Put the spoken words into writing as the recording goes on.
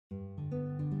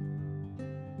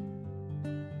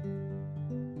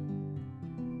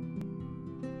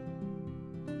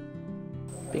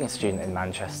Being a student in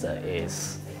Manchester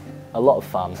is a lot of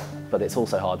fun, but it's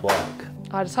also hard work.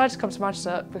 I decided to come to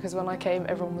Manchester because when I came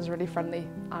everyone was really friendly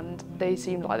and they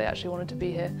seemed like they actually wanted to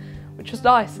be here, which was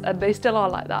nice, and they still are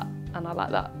like that, and I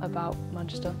like that about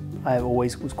Manchester. I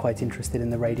always was quite interested in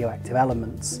the radioactive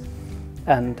elements,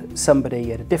 and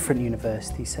somebody at a different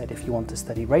university said if you want to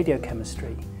study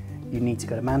radiochemistry you need to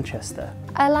go to Manchester.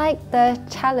 I like the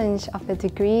challenge of the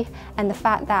degree and the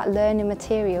fact that learning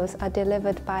materials are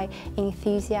delivered by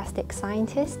enthusiastic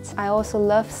scientists. I also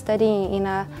love studying in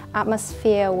an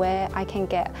atmosphere where I can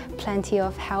get plenty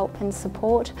of help and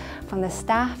support from the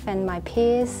staff and my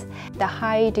peers. The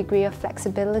high degree of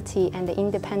flexibility and the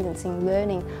independence in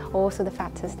learning are also the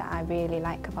factors that I really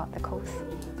like about the course.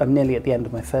 I'm nearly at the end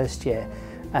of my first year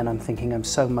and I'm thinking I'm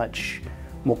so much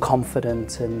more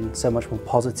confident and so much more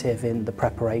positive in the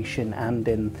preparation and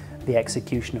in the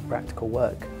execution of practical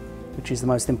work, which is the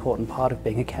most important part of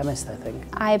being a chemist, I think.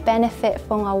 I benefit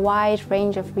from a wide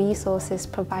range of resources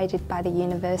provided by the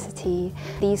university.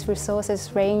 These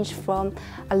resources range from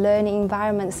a learning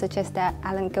environment such as the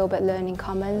Alan Gilbert Learning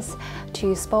Commons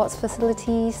to sports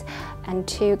facilities and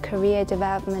to career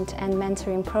development and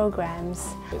mentoring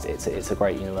programs. It's a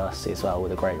great university as well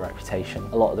with a great reputation.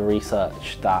 A lot of the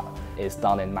research that is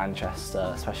done in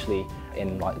Manchester, especially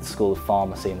in like the School of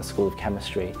Pharmacy and the School of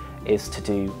Chemistry, is to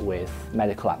do with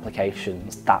medical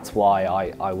applications. That's why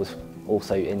I was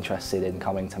also interested in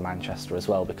coming to Manchester as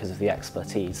well, because of the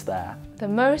expertise there. The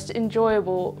most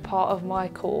enjoyable part of my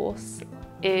course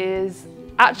is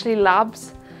actually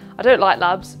labs. I don't like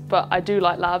labs, but I do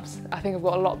like labs. I think I've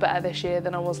got a lot better this year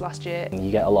than I was last year. You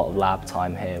get a lot of lab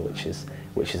time here, which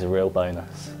is a real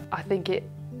bonus. I think it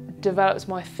develops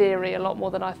my theory a lot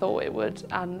more than I thought it would,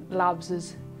 and labs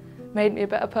has made me a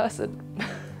better person.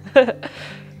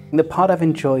 The part I've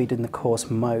enjoyed in the course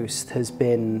most has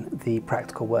been the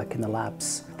practical work in the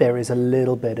labs. There is a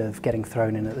little bit of getting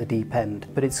thrown in at the deep end,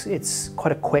 but it's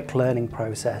quite a quick learning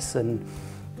process, and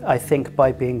I think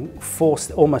by being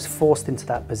almost forced into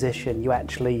that position, you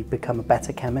actually become a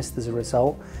better chemist as a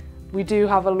result. We do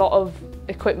have a lot of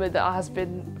equipment that has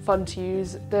been fun to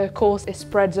use. The course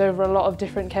spreads over a lot of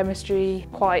different chemistry,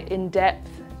 quite in depth.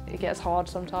 It gets hard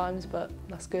sometimes, but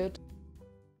that's good.